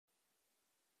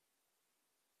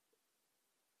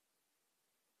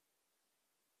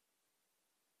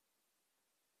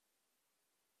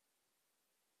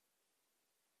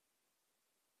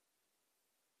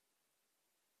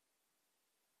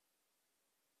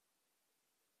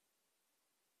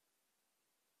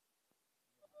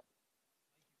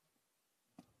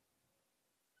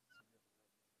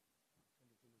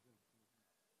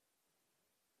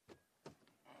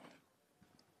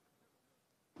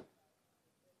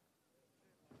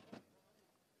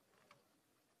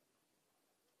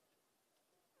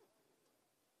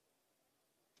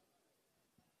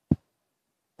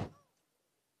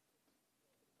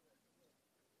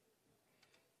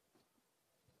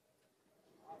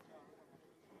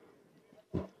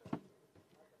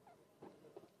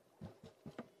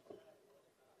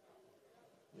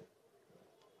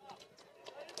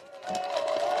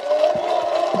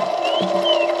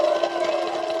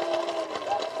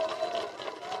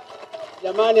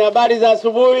Jamani, habari za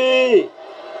asubuhi.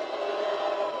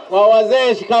 Kwa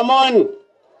wazee shikamoni.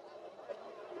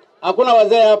 Hakuna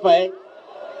wazee hapa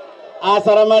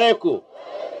Asalamu alaykum.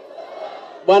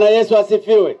 Bwana Yesu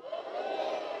asifiwe.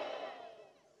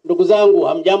 Ndugu zangu,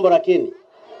 hamjambo lakini.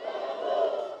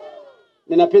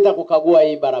 Ninapita kukagua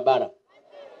hii barabara.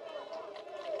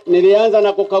 Nilianza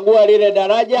na kukagua lile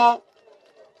daraja.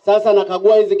 Sasa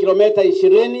nakagua hizi kilomita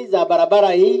 20 za barabara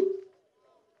hii,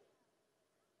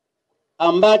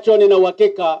 ambacho nina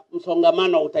uhakika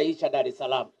msongamano utaisha Dar es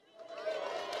Salaam.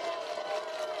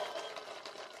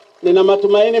 Nina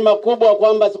matumaini makubwa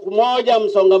kwamba siku moja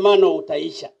msongamano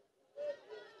utaisha.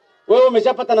 Wewe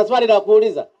umeshapata na swali la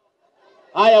kuuliza?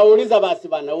 Haya, uliza basi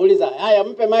bana, uliza. Haya,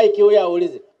 mpe maiki huyu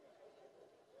aulize.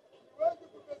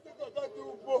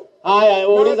 Haya,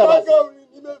 uliza basi. Nataka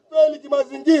nimefeli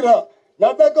kimazingira.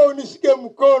 Nataka unishike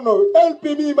mkono. Help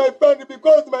me my friend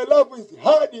because my life is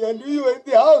hard and you in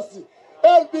the house.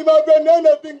 Help me my friend,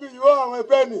 anything you are my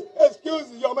friend. Excuse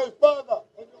you are my father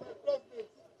and you are my president.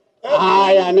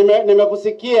 Haya,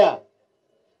 nimekusikia.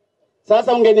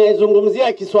 Sasa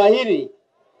ungenizungumzia Kiswahili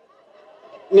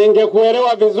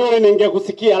ningekuelewa vizuri,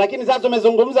 ningekusikia. Lakini sasa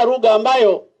umezungumza lugha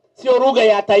ambayo sio lugha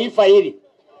ya taifa hili.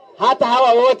 Hata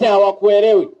hawa wote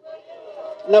hawakuelewi.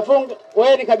 Nafunga,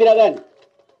 wewe ni kabila gani?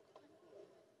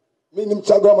 Mimi ni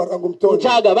Mchaga wa Marangu Mtoni.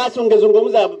 Mchaga, basi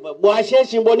ungezungumza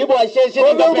Bwasheshi, mboni Bwasheshi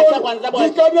ningepesa kwanza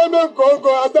Bwasheshi. Nikaneme Kongo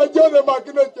atajone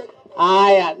makine.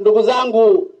 Haya, ndugu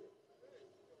zangu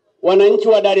wananchi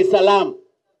wa Dar es Salaam,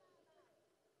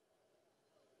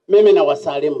 mimi na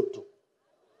wasalimu tu.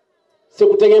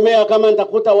 Sikutegemea kama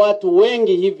nitakuta watu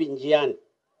wengi hivi njiani.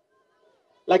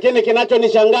 Lakini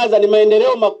kinachonishangaza ni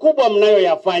maendeleo makubwa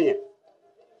mnayoyafanya.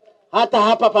 Hata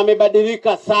hapa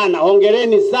pamebadilika sana.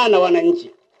 Hongereni sana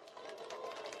wananchi.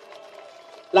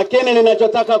 Lakini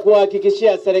ninachotaka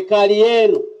kuhakikishia, serikali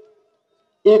yenu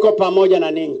iko pamoja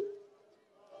na ninyi.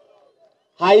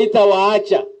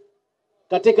 Haitawaacha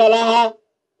katika raha,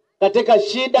 katika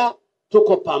shida,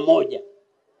 tuko pamoja.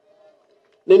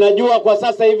 Ninajua kwa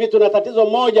sasa hivi tuna tatizo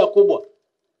moja kubwa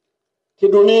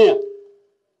kidunia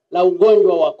la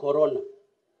ugonjwa wa corona.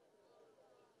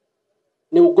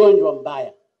 Ni ugonjwa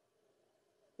mbaya.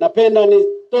 Napenda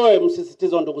nitoe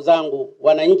msisitizo, ndugu zangu,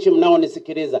 wananchi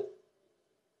mnaonisikiliza.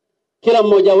 Kila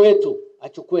mmoja wetu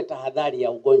achukue tahadhari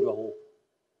ya ugonjwa huu.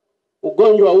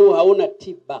 Ugonjwa huu hauna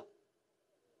tiba.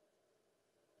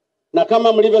 Na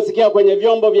kama mlivyosikia kwenye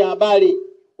vyombo vya habari,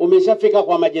 umeshafika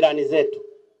kwa majirani zetu.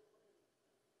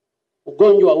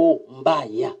 Ugonjwa huu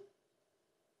mbaya.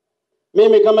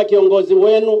 Mimi kama kiongozi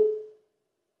wenu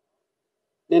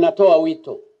ninatoa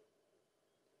wito.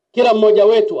 Kila mmoja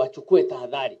wetu achukue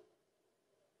tahadhari.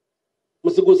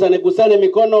 Msigusane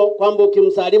mikono kwamba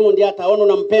ukimsalimu ndiye ataona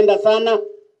unampenda sana.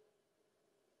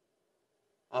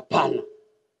 Hapana.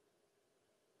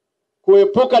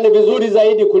 Kuepuka ni vizuri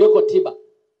zaidi kuliko tiba.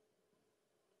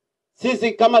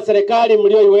 Sisi kama serikali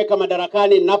mlioiweka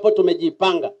madarakani, napo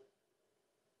tumejipanga.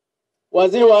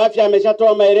 Waziri wa Afya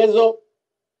ameshatoa maelezo.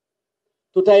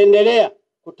 Tutaendelea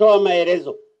kutoa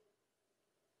maelezo.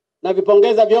 Na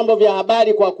vipongeza vyombo vya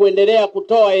habari kwa kuendelea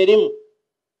kutoa elimu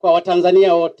kwa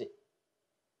Watanzania wote.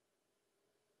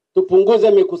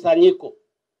 Tupunguze mikusanyiko.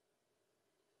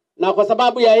 Na kwa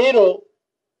sababu ya hilo,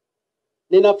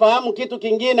 ninafahamu kitu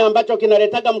kingine ambacho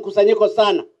kinaletaga mkusanyiko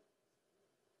sana.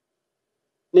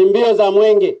 Ni mbio za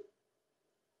mwenge.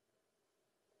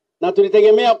 Na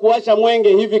tulitegemea kuwasha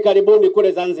mwenge hivi karibuni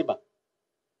kule Zanzibar,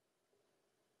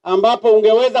 ambapo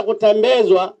ungeweza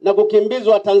kutembezwa na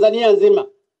kukimbizwa Tanzania nzima.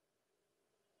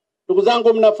 Ndugu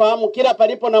zangu, mnafahamu kila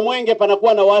palipo na mwenge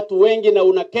panakuwa na watu wengi na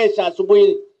unakesha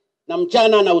asubuhi na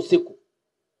mchana na usiku.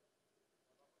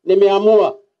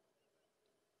 Nimeamua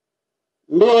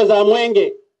mbio za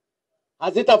mwenge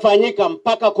hazitafanyika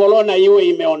mpaka corona iwe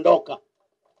imeondoka.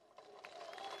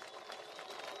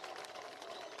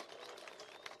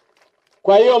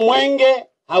 Kwa hiyo mwenge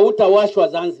hautawashwa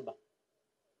Zanzibar.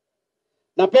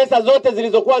 Na pesa zote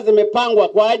zilizokuwa zimepangwa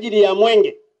kwa ajili ya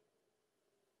mwenge,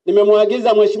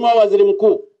 nimemwagiza Mheshimiwa Waziri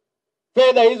Mkuu,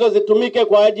 fedha hizo zitumike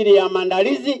kwa ajili ya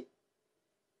maandalizi,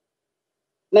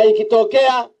 na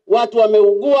ikitokea watu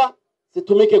wameugua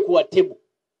zitumike kuwatibu.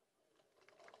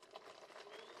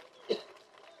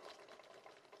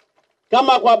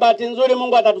 Kama kwa bahati nzuri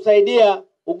Mungu atatusaidia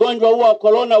ugonjwa huu wa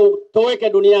corona utoweke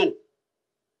duniani,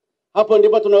 hapo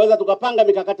ndipo tunaweza tukapanga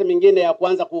mikakati mingine ya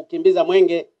kuanza kukimbiza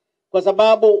mwenge, kwa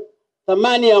sababu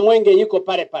thamani ya mwenge iko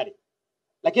pale pale.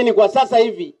 Lakini kwa sasa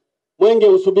hivi mwenge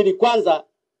usubiri kwanza,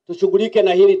 tushughulike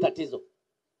na hili tatizo.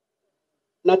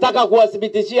 Nataka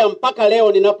kuwathibitishia mpaka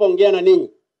leo ninapoongea na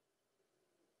ninyi,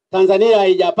 Tanzania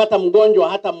haijapata mgonjwa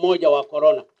hata mmoja wa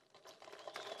corona.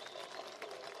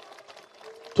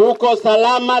 Tuko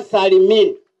salama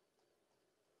salimini.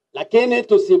 Lakini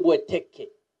tusibweteke.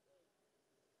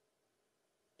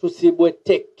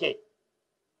 Tusibweteke.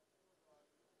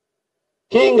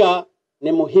 Kinga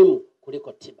ni muhimu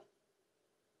kuliko tiba.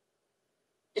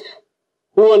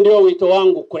 Huo ndio wito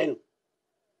wangu kwenu.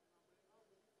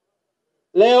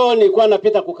 Leo nilikuwa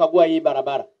napita kukagua hii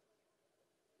barabara.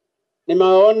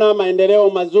 Nimeona maendeleo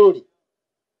mazuri.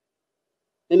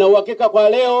 Nina uhakika kwa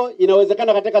leo,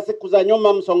 inawezekana katika siku za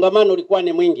nyuma msongamano ulikuwa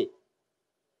ni mwingi.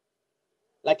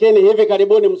 Lakini hivi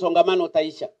karibuni msongamano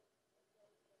utaisha.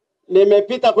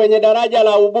 Nimepita kwenye daraja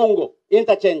la Ubungo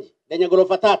interchange lenye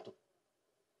ghorofa 3.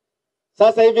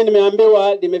 Sasa hivi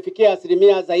nimeambiwa limefikia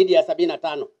asilimia zaidi ya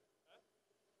 75.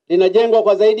 Linajengwa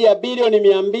kwa zaidi ya bilioni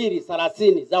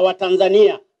 230 za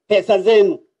Watanzania, pesa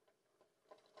zenu.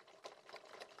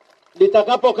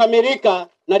 Litakapokamilika,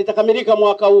 na litakamilika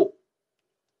mwaka huu,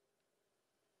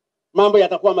 mambo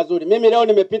yatakuwa mazuri. Mimi leo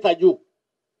nimepita juu.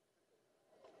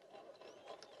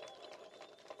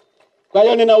 Kwa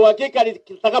hiyo nina uhakika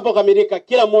litakapokamilika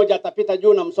kila mmoja atapita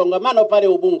juu na msongamano pale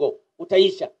Ubungo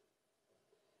utaisha.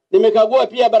 Nimekagua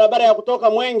pia barabara ya kutoka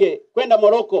Mwenge kwenda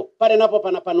Moroko, pale napo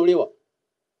panapanuliwa.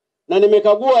 Na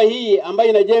nimekagua hii ambayo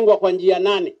inajengwa kwa njia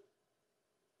 8.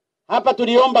 Hapa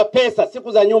tuliomba pesa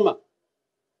siku za nyuma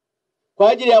kwa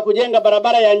ajili ya kujenga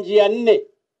barabara ya njia 4.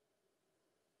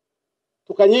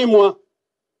 Tukanyimwa.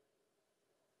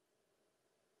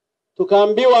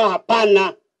 Tukaambiwa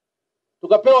hapana.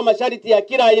 Tukapewa masharti ya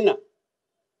kila aina.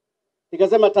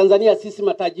 Nikasema Tanzania sisi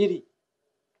matajiri.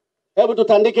 Hebu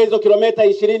tutandike hizo kilomita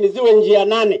 20 ziwe njia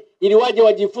 8 ili waje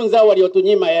wajifunze hao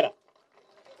waliotunyima hela.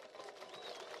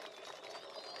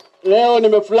 Leo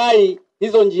nimefurahi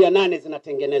hizo njia 8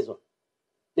 zinatengenezwa.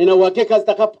 Nina uhakika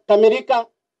zitakapokamilika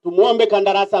tumuombe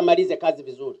kandarasi amalize kazi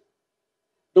vizuri.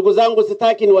 Ndugu zangu,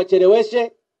 sitaki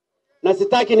niwacheleweshe na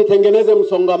sitaki nitengeneze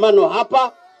msongamano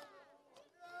hapa.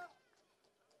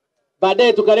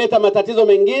 Baadaye tukaleta matatizo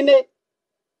mengine.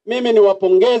 Mimi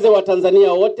niwapongeze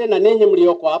Watanzania wote na ninyi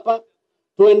mlioko hapa.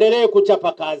 Tuendelee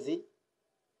kuchapa kazi.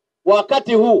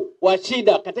 Wakati huu wa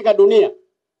shida katika dunia,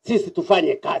 sisi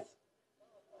tufanye kazi.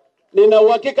 Nina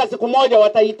uhakika siku moja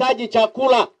watahitaji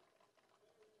chakula.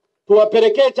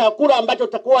 Tuwapelekee chakula ambacho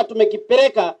tutakuwa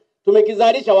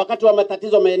tumekizalisha wakati wa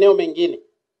matatizo maeneo mengine.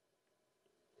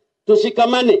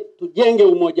 Tushikamane, tujenge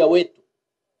umoja wetu.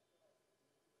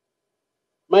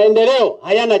 Maendeleo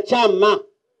hayana chama.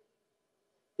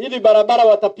 Hivi barabara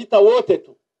watapita wote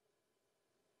tu.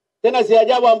 Tena si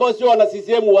ajabu ambao sio wana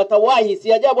CCM watawahi,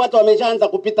 si ajabu hata wameshaanza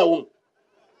kupita huko.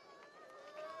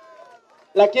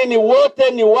 Lakini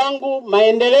wote ni wangu,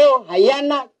 maendeleo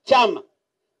hayana chama.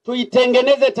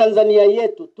 Tuitengeneze Tanzania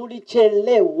yetu.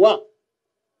 Tulichelewa.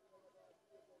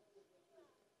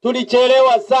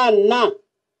 Tulichelewa sana.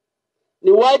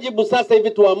 Ni wajibu sasa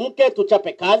hivi tuamke,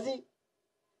 tuchape kazi.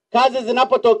 Kazi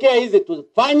zinapotokea hizi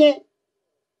tufanye.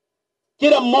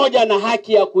 Kila mmoja na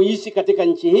haki ya kuishi katika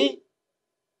nchi hii.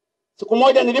 Siku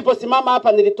moja niliposimama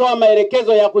hapa nilitoa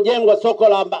maelekezo ya kujengwa soko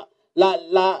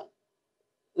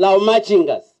la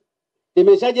Machingas.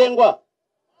 Limeshajengwa?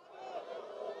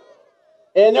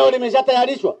 Eneo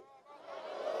limeshatayarishwa?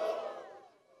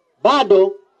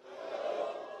 Bado?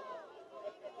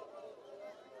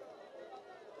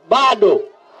 Bado?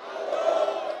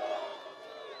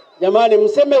 Jamani,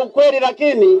 mseme ukweli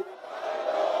lakini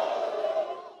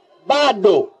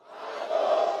bado.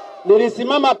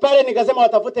 Nilisimama pale nikasema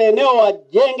watafute eneo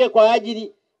wajenge kwa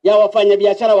ajili ya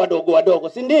wafanyabiashara wadogo wadogo,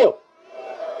 si ndio?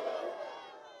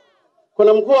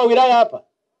 Kuna mkuu wa wilaya hapa?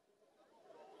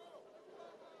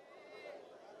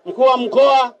 Mkuu wa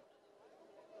mkoa?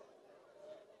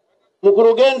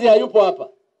 Mkurugenzi hayupo hapa?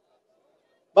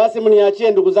 Basi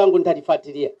mniachie ndugu zangu,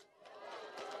 nitalifuatilia.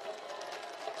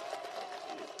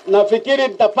 Nafikiri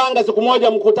nitapanga siku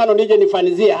moja mkutano nije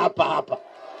nifanizie hapa.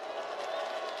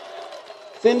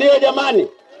 Si ndio jamani?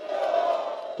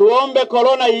 Tuombe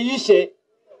corona iishe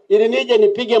ili nije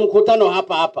nipige mkutano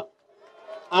hapa.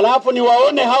 Alafu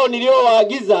niwaone hao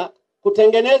niliowaagiza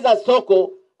kutengeneza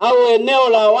soko au eneo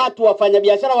la watu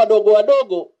wafanyabiashara wadogo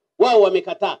wadogo, wao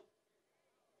wamekataa.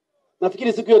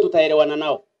 Nafikiri siku hiyo tutaelewana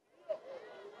nao.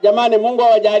 Jamani, Mungu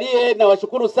awajalie na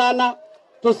washukuru sana.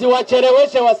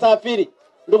 Tusiwacheleweshe wasafiri.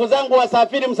 Ndugu zangu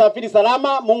wasafiri, msafiri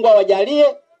salama. Mungu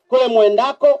awajalie kule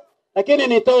muendako. Lakini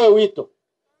nitoe wito.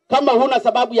 Kama huna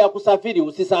sababu ya kusafiri,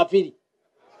 usisafiri.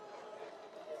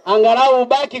 Angalau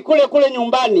ubaki kule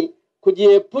nyumbani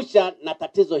kujiepusha na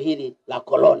tatizo hili la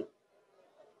corona.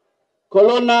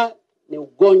 Corona ni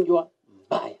ugonjwa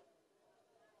mbaya.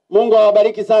 Mungu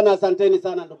awabariki sana, asanteni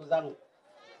sana ndugu zangu.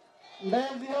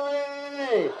 Mbezi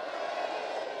oye!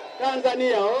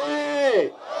 Tanzania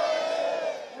oye!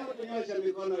 nyosha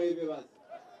mikono hivi basi.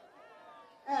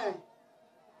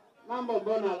 Mambo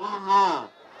mbona raha.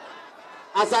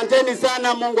 Asanteni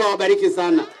sana, Mungu awabariki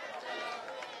sana.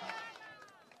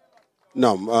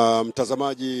 Naam,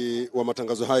 mtazamaji wa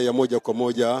matangazo haya ya moja kwa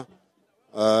moja,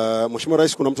 Mheshimiwa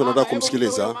Rais, kuna mtu anataka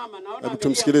kumsikiliza. Hebu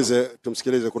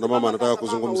tumsikilize, kuna mama anataka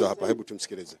kuzungumza hapa. Hebu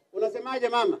tumsikilize. Unasemaje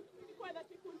mama?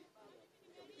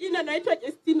 Jina naitwa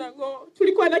Justina Ngo.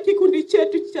 Tulikuwa na kikundi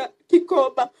chetu cha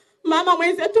Kikoba. Mama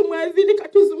mwenzetu mwazini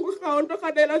katuzunguka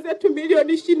ondoka na hela zetu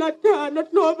milioni 25.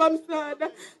 Tunaomba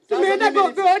msaada. Tumeenda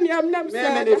Gogoni hamna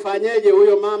msaada. Mimi nifanyeje?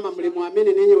 Huyo mama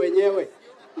mlimwamini ninyi wenyewe.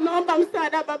 Naomba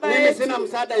msaada baba yetu. Mimi sina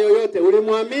msaada yoyote.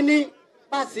 Ulimwamini,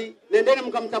 basi nendeni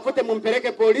mkamtafute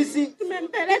mumpeleke polisi.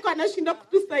 Tumempeleka anashinda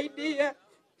kutusaidia.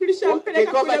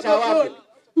 Tulishampeleka Kikoba cha wapi?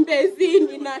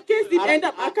 Mbezini na kesi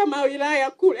inaenda mahakama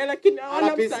wilaya kule, lakini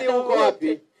hawana msaada. Uko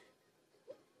wapi?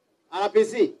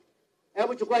 RPC.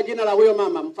 Hebu chukua jina la huyo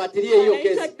mama, mfuatilie hiyo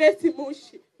kesi.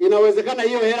 Inawezekana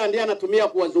hiyo hela ndiye anatumia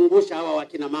kuwazungusha hawa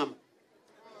wakina mama.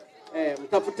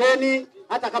 Mtafuteni,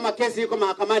 hata kama kesi iko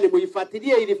mahakamani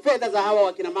muifuatilie ili fedha za hawa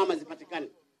wakina mama zipatikane.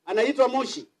 Anaitwa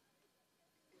Mushi.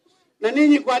 Na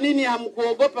ninyi kwa nini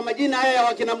hamkuogopa majina haya ya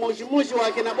wakina Mushi,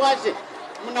 wakina Bwashe?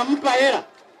 Mnampa hela.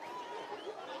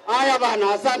 Haya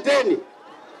bana, asanteni.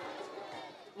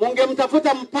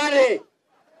 Mungemtafuta Mpare,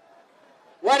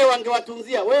 wale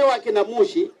wangewatunzia. Wewe wakina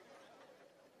Mushi.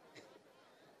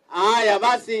 Haya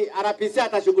basi, RPC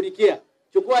atashughulikia.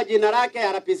 Chukua jina lake,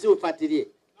 RPC ufuatilie.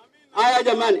 Haya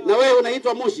jamani, na wewe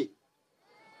unaitwa Mushi.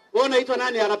 Wewe unaitwa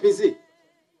nani RPC?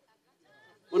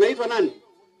 Unaitwa nani?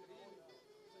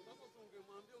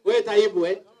 Wewe Taibu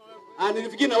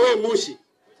nilifikiri na wewe Mushi.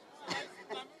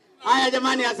 Haya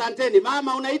jamani, asanteni.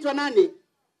 Mama unaitwa nani?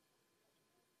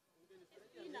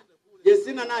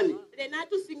 Jesina nani?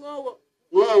 Renato Singowo.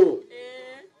 Ngowo.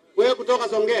 Wewe kutoka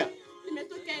Songea?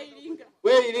 Nimetoka Iringa.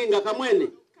 Wewe Iringa Kamwene?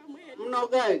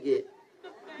 Mnogage.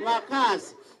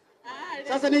 Makasi.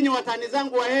 Sasa ninyi watani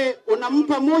zangu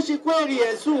unampa Mushi kweli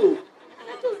Yesu?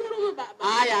 Anatuzuru baba.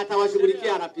 Haya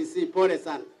atawashughulikia RPC. Pole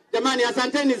sana. Jamani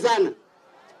asanteni sana.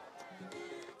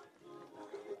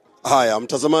 Haya,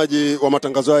 mtazamaji wa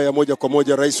matangazo haya moja kwa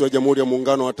moja, Rais wa Jamhuri ya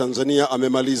Muungano wa Tanzania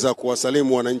amemaliza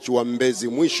kuwasalimu wananchi wa Mbezi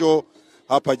Mwisho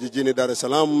hapa jijini Dar es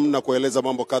Salaam na kueleza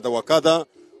mambo kadha wa kadha.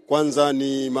 Kwanza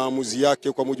ni maamuzi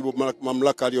yake kwa mujibu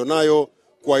mamlaka alionayo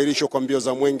kuahirishwa kwa mbio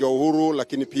za Mwenge wa Uhuru,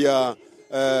 lakini pia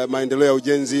maendeleo ya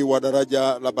ujenzi wa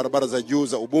daraja la barabara za juu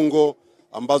za Ubungo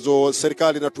ambazo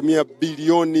serikali inatumia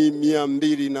bilioni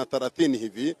 230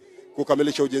 hivi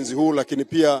kukamilisha ujenzi huu, lakini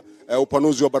pia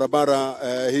upanuzi wa barabara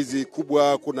hizi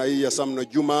kubwa. Kuna hii ya Samna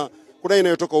Juma, kuna hii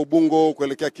inayotoka Ubungo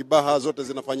kuelekea Kibaha, zote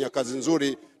zinafanya kazi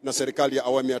nzuri na serikali ya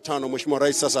awamu ya 5. Mheshimiwa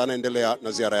Rais sasa anaendelea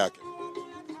na ziara yake.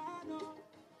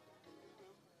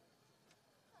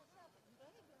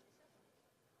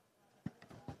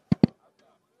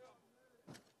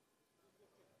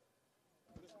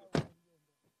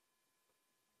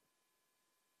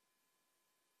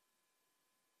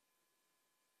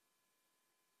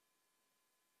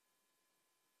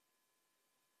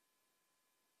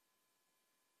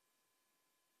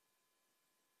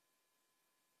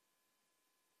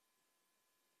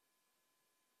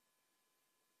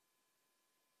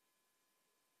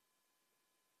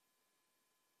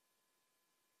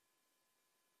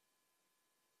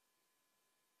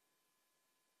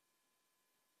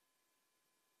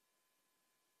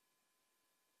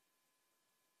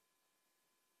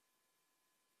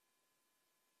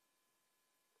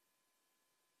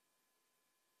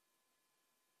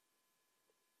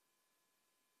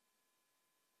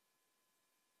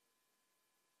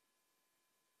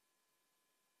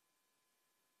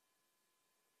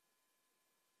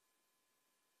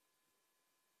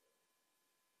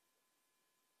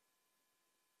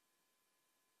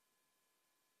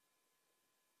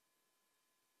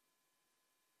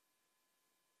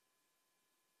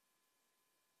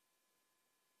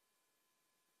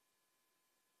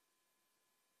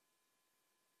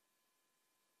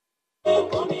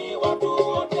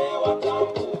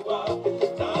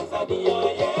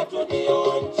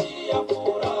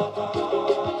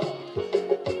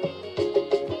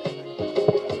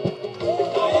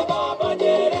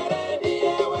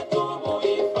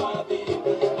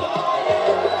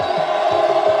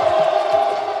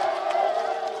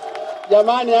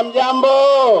 Jamani hamjambo.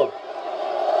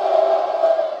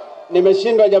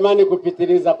 Nimeshindwa jamani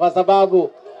kupitiliza kwa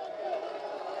sababu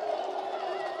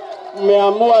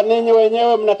mmeamua ninyi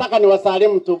wenyewe mnataka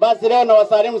niwasalimu tu. Basi leo na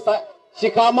wasalimu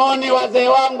shikamoni wazee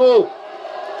wangu.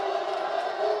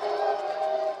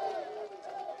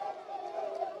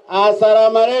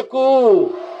 Asalamu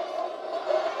alaykum.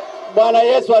 Bwana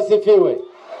Yesu asifiwe.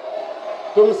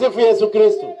 Tumsifu Yesu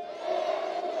Kristo.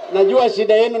 Najua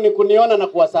shida yenu ni kuniona na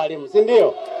kuwasalimu, si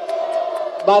ndio?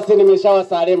 Basi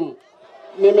nimeshawasalimu.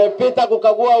 Nimepita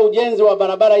kukagua ujenzi wa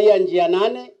barabara hii ya njia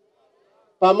 8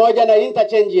 pamoja na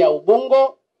interchange ya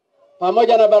Ubungo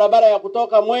pamoja na barabara ya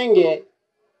kutoka Mwenge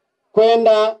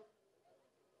kwenda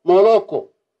Moroko.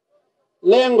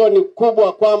 Lengo ni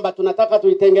kubwa kwamba tunataka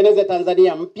tuitengeneze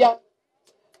Tanzania mpya,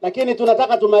 lakini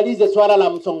tunataka tumalize swala la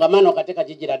msongamano katika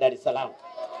jiji la Dar es Salaam.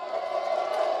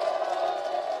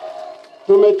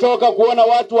 Tumechoka kuona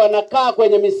watu wanakaa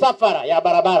kwenye misafara ya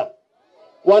barabara,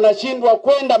 wanashindwa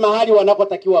kwenda mahali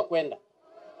wanakotakiwa kwenda.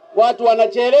 Watu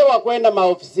wanachelewa kwenda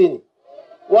maofisini,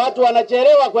 watu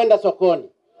wanachelewa kwenda sokoni,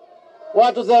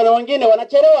 watu zana wengine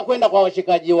wanachelewa kwenda kwa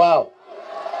washikaji wao.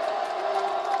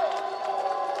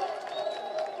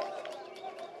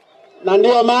 Na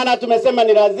ndio maana tumesema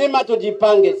ni lazima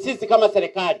tujipange sisi kama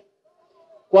serikali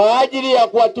kwa ajili ya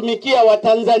kuwatumikia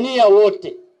Watanzania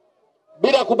wote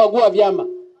bila kubagua vyama.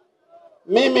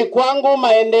 Mimi kwangu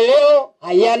maendeleo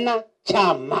hayana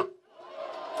chama.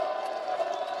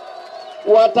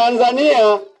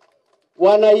 Watanzania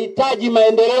wanahitaji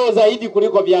maendeleo zaidi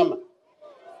kuliko vyama.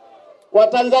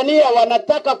 Watanzania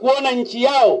wanataka kuona nchi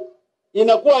yao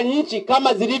inakuwa nchi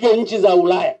kama zilivyo nchi za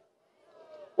Ulaya.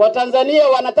 Watanzania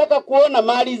wanataka kuona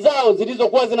mali zao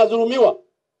zilizokuwa zinadhulumiwa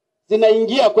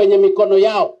zinaingia kwenye mikono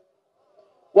yao.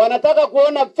 Wanataka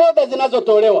kuona fedha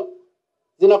zinazotolewa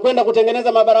zinakwenda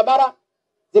kutengeneza mabarabara,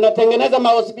 zinatengeneza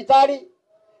mahospitali,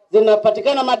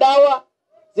 zinapatikana madawa,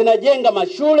 zinajenga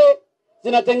mashule,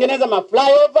 zinatengeneza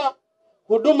maflyover,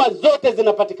 huduma zote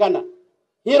zinapatikana.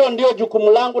 Hilo ndio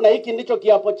jukumu langu na hiki ndicho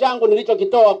kiapo changu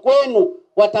nilichokitoa kwenu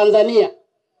wa Tanzania,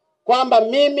 kwamba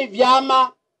mimi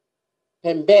vyama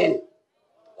pembeni.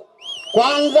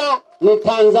 Kwanza ni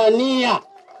Tanzania.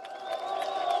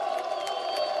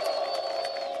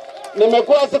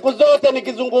 Nimekuwa siku zote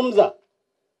nikizungumza.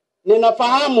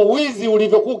 Ninafahamu wizi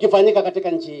ulivyokuwa ukifanyika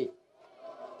katika nchi hii.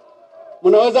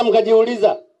 Mnaweza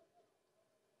mkajiuliza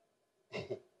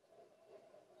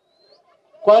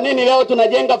kwa nini leo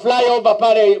tunajenga flyover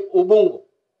pale Ubungo?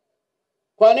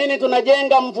 Kwa nini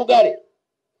tunajenga Mfugale?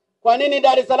 Kwa nini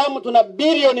Dar es Salaam tuna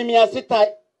bilioni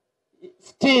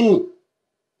 660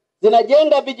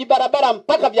 zinajenga vijibarabara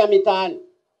mpaka vya mitaani?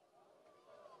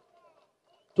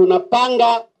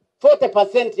 Tunapanga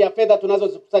 40% ya fedha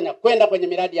tunazozikusanya kwenda kwenye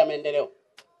miradi ya maendeleo.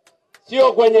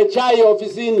 Sio kwenye chai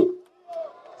ofisini.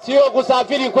 Sio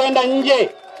kusafiri kwenda nje.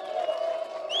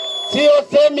 Sio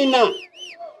semina.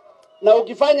 Na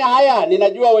ukifanya haya,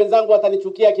 ninajua wenzangu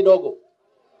watanichukia kidogo,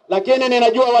 lakini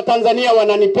ninajua Watanzania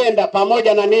wananipenda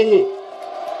pamoja na ninyi.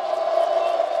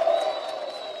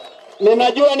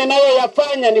 Ninajua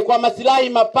ninayoyafanya ni kwa maslahi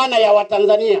mapana ya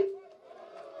Watanzania,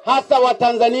 hasa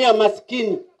Watanzania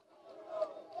maskini.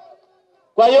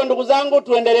 Kwa hiyo ndugu zangu,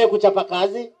 tuendelee kuchapa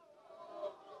kazi,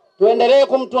 tuendelee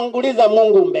kumtanguliza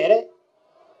Mungu mbele,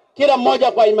 kila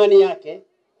mmoja kwa imani yake,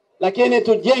 lakini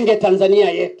tujenge Tanzania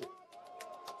yetu.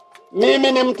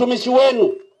 Mimi ni mtumishi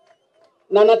wenu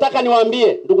na nataka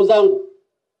niwaambie ndugu zangu,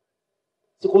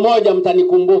 siku moja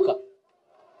mtanikumbuka.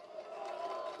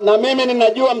 Na mimi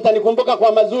ninajua mtanikumbuka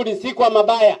kwa mazuri, si kwa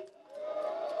mabaya.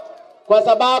 Kwa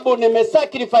sababu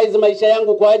nimesacrifice maisha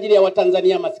yangu kwa ajili ya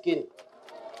Watanzania maskini.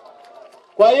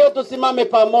 Kwa hiyo tusimame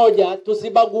pamoja,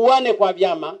 tusibaguane kwa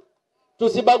vyama,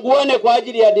 tusibaguane kwa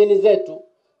ajili ya dini zetu,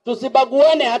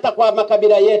 tusibaguane hata kwa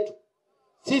makabila yetu.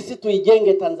 Sisi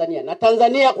tuijenge Tanzania. Na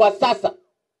Tanzania kwa sasa,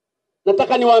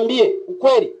 nataka niwaambie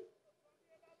ukweli,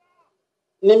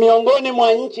 ni miongoni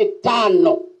mwa nchi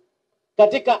 5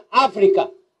 katika Afrika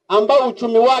ambao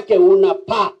uchumi wake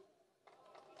unapaa.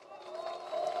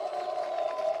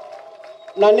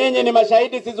 Na ninyi ni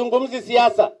mashahidi, sizungumzi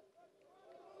siasa.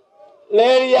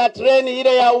 Reli ya treni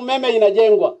ile ya umeme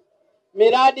inajengwa.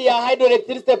 Miradi ya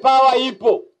hydroelectricity power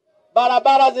ipo.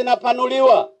 Barabara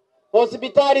zinapanuliwa.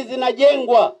 Hospitali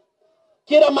zinajengwa.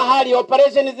 Kila mahali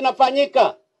operation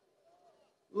zinafanyika.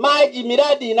 Maji,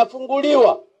 miradi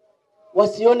inafunguliwa.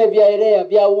 Wasione vyaelea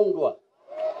vyaundwa.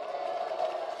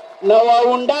 Na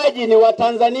waundaji ni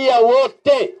Watanzania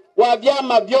wote, wa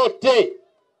vyama vyote,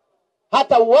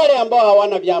 hata wale ambao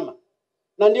hawana vyama.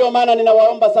 Na ndio maana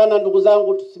ninawaomba sana ndugu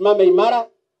zangu, tusimame imara,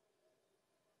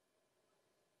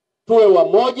 tuwe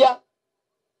wamoja,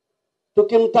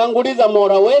 tukimtanguliza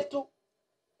Mola wetu,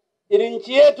 ili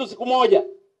nchi yetu siku moja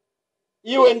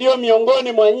iwe ndio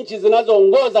miongoni mwa nchi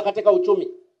zinazoongoza katika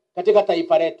uchumi katika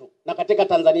taifa letu na katika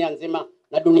Tanzania nzima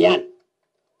na duniani.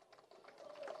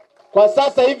 Kwa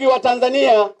sasa hivi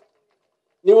Watanzania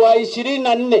ni wa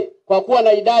 24 kwa kuwa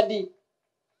na idadi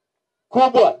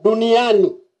kubwa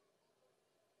duniani.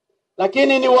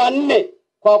 lakini ni wanne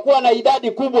kwa kuwa na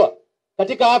idadi kubwa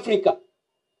katika Afrika.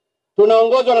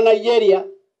 Tunaongozwa na Nigeria,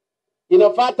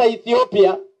 inafuata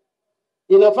Ethiopia,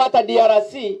 inafuata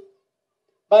DRC,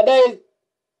 baadaye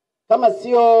kama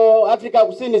sio Afrika ya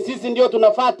Kusini sisi ndio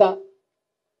tunafuata.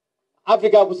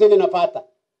 Afrika ya Kusini inafuata.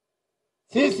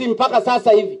 Sisi mpaka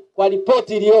sasa hivi kwa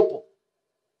ripoti iliyopo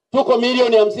tuko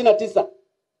milioni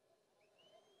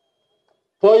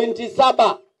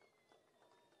 59.7.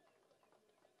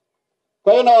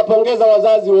 Kwa hiyo nawapongeza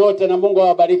wazazi wote na Mungu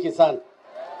awabariki sana.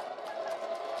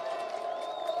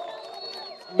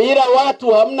 Bila watu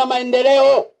hamna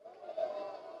maendeleo.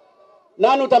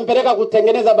 Nani utampeleka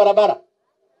kutengeneza barabara?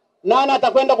 Nani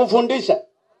atakwenda kufundisha?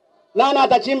 Nani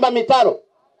atachimba mitaro?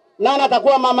 Nani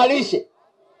atakuwa mamalishe?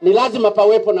 Ni lazima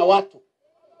pawepo na watu.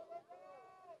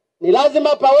 Ni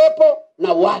lazima pawepo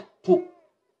na watu.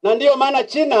 Na ndiyo maana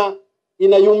China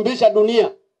inayumbisha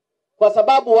dunia, kwa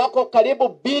sababu wako karibu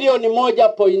bilioni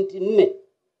 1.4.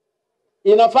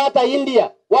 Inafuata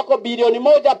India, wako bilioni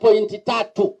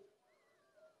 1.3.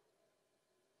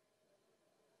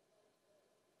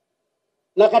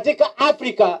 Na katika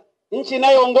Afrika, nchi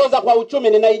inayoongoza kwa uchumi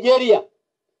ni Nigeria.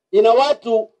 Ina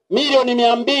watu milioni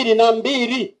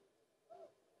 202.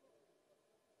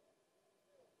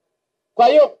 Kwa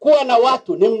hiyo kuwa na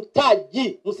watu ni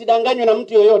mtaji, msidanganywe na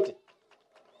mtu yoyote.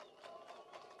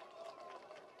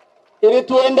 Ili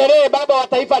tuendelee, baba wa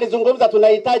taifa alizungumza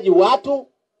tunahitaji watu,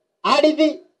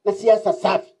 ardhi na siasa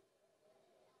safi.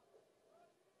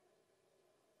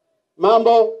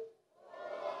 Mambo,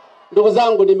 ndugu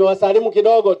zangu, nimewasalimu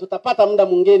kidogo, tutapata muda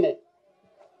mwingine.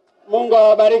 Mungu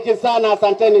awabariki sana,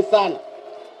 asanteni sana.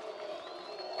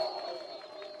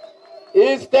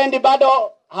 Hii stendi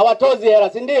bado hawatozi hela,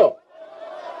 si ndio?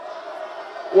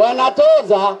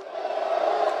 Wanatoza.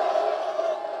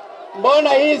 Mbona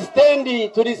hii stendi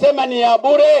tulisema ni ya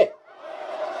bure?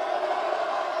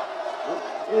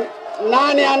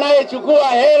 Nani anayechukua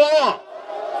hela?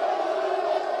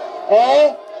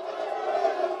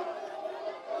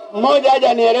 Mmoja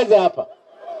aje nieleze hapa.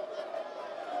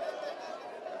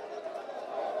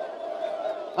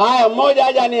 Haya, mmoja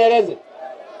aje nieleze.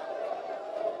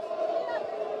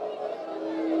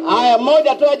 Haya,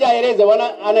 mmoja tu aje aeleze,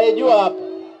 anayejua hapa.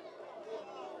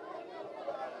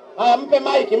 Haya,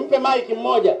 mpe maiki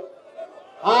mmoja.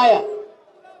 Haya.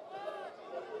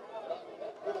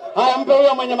 Haya, mpe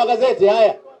huyo mwenye magazeti.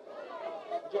 Haya.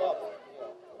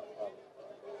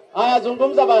 Haya,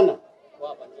 zungumza bana.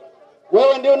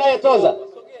 Wewe ndio unayetoza.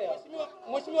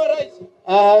 Mheshimiwa Rais.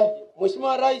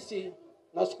 Mheshimiwa Rais,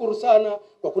 nashukuru sana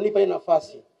kwa kunipa hii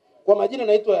nafasi. Kwa majina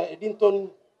naitwa Edinton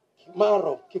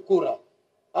Kimaro Kikura,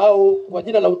 au kwa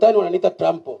jina la utani wananiita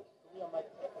Trumpo.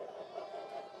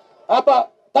 Hapa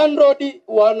TANROADS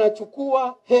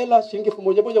wanachukua hela shilingi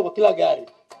 1,000 kwa kila gari.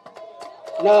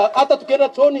 Na hata tukienda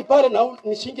chooni pale na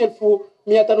ni shilingi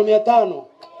 500.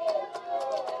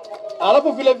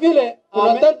 Alafu vile vile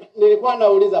nilikuwa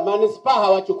nauliza manispaa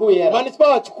hawachukui hela. Manispaa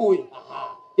hawachukui.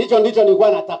 Hicho ndicho nilikuwa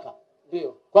nataka.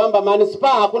 Ndio. Kwamba manispaa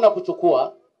hakuna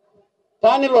kuchukua.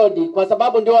 TANROADS kwa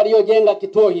sababu ndio waliojenga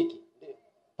kituo hiki.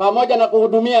 Pamoja na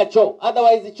kuhudumia choo.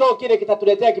 Otherwise choo kile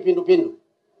kitatuletea kipindupindu.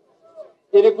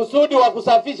 Ili kusudi wa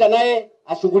kusafisha naye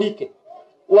ashughulike.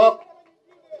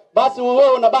 Basi wewe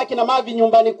unabaki na mavi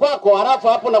nyumbani kwako, halafu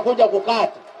hapo nakuja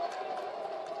kukata.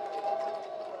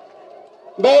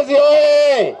 Mbezi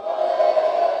oye!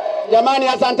 Jamani,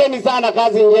 asanteni sana,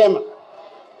 kazi njema.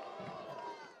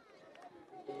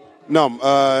 Naam,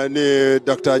 ni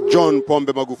Dr. John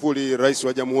Pombe Magufuli, Rais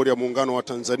wa Jamhuri ya Muungano wa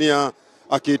Tanzania,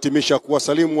 akihitimisha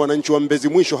kuwasalimu wananchi wa Mbezi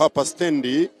Mwisho hapa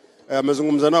stendi.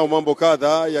 Amezungumza nao mambo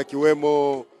kadhaa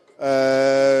yakiwemo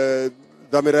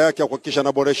dhamira yake ya kuhakikisha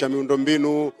anaboresha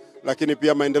miundombinu, lakini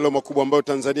pia maendeleo makubwa ambayo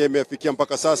Tanzania imeyafikia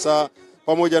mpaka sasa,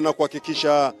 pamoja na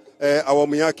kuhakikisha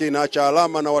awamu yake inaacha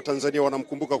alama na Watanzania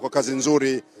wanamkumbuka kwa kazi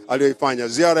nzuri aliyoifanya.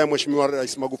 Ziara ya Mheshimiwa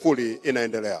Rais Magufuli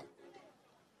inaendelea.